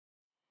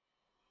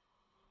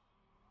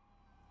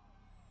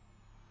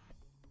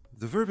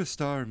The verb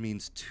estar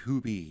means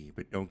to be,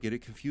 but don't get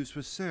it confused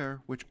with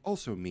ser, which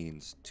also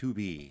means to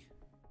be.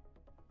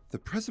 The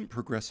present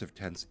progressive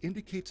tense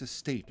indicates a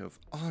state of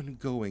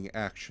ongoing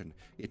action.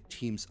 It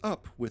teams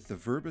up with the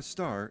verb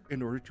estar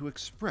in order to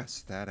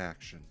express that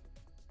action.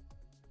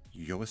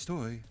 Yo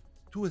estoy,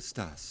 tú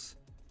estás.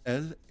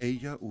 Él,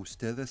 ella,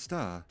 usted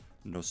está.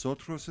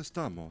 Nosotros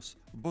estamos.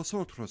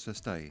 Vosotros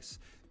estáis.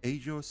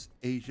 Ellos,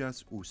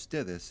 ellas,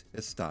 ustedes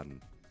están.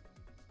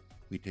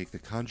 We take the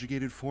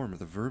conjugated form of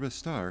the verb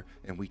estar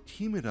and we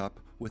team it up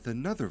with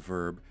another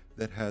verb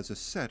that has a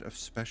set of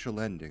special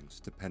endings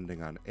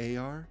depending on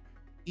AR,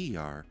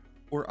 ER,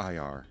 or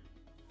IR.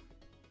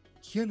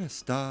 ¿Quién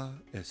está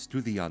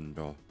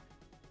estudiando?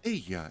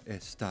 Ella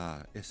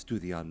está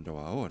estudiando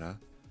ahora.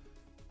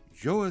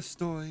 Yo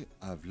estoy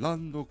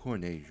hablando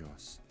con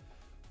ellos.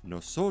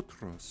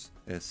 Nosotros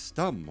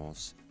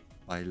estamos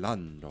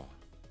bailando.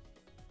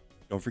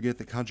 Don't forget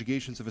that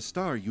conjugations of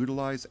estar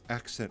utilize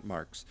accent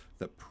marks.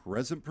 The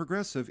present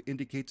progressive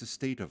indicates a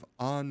state of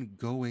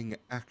ongoing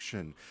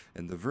action,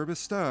 and the verb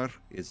estar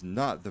is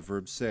not the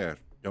verb ser.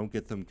 Don't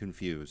get them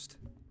confused.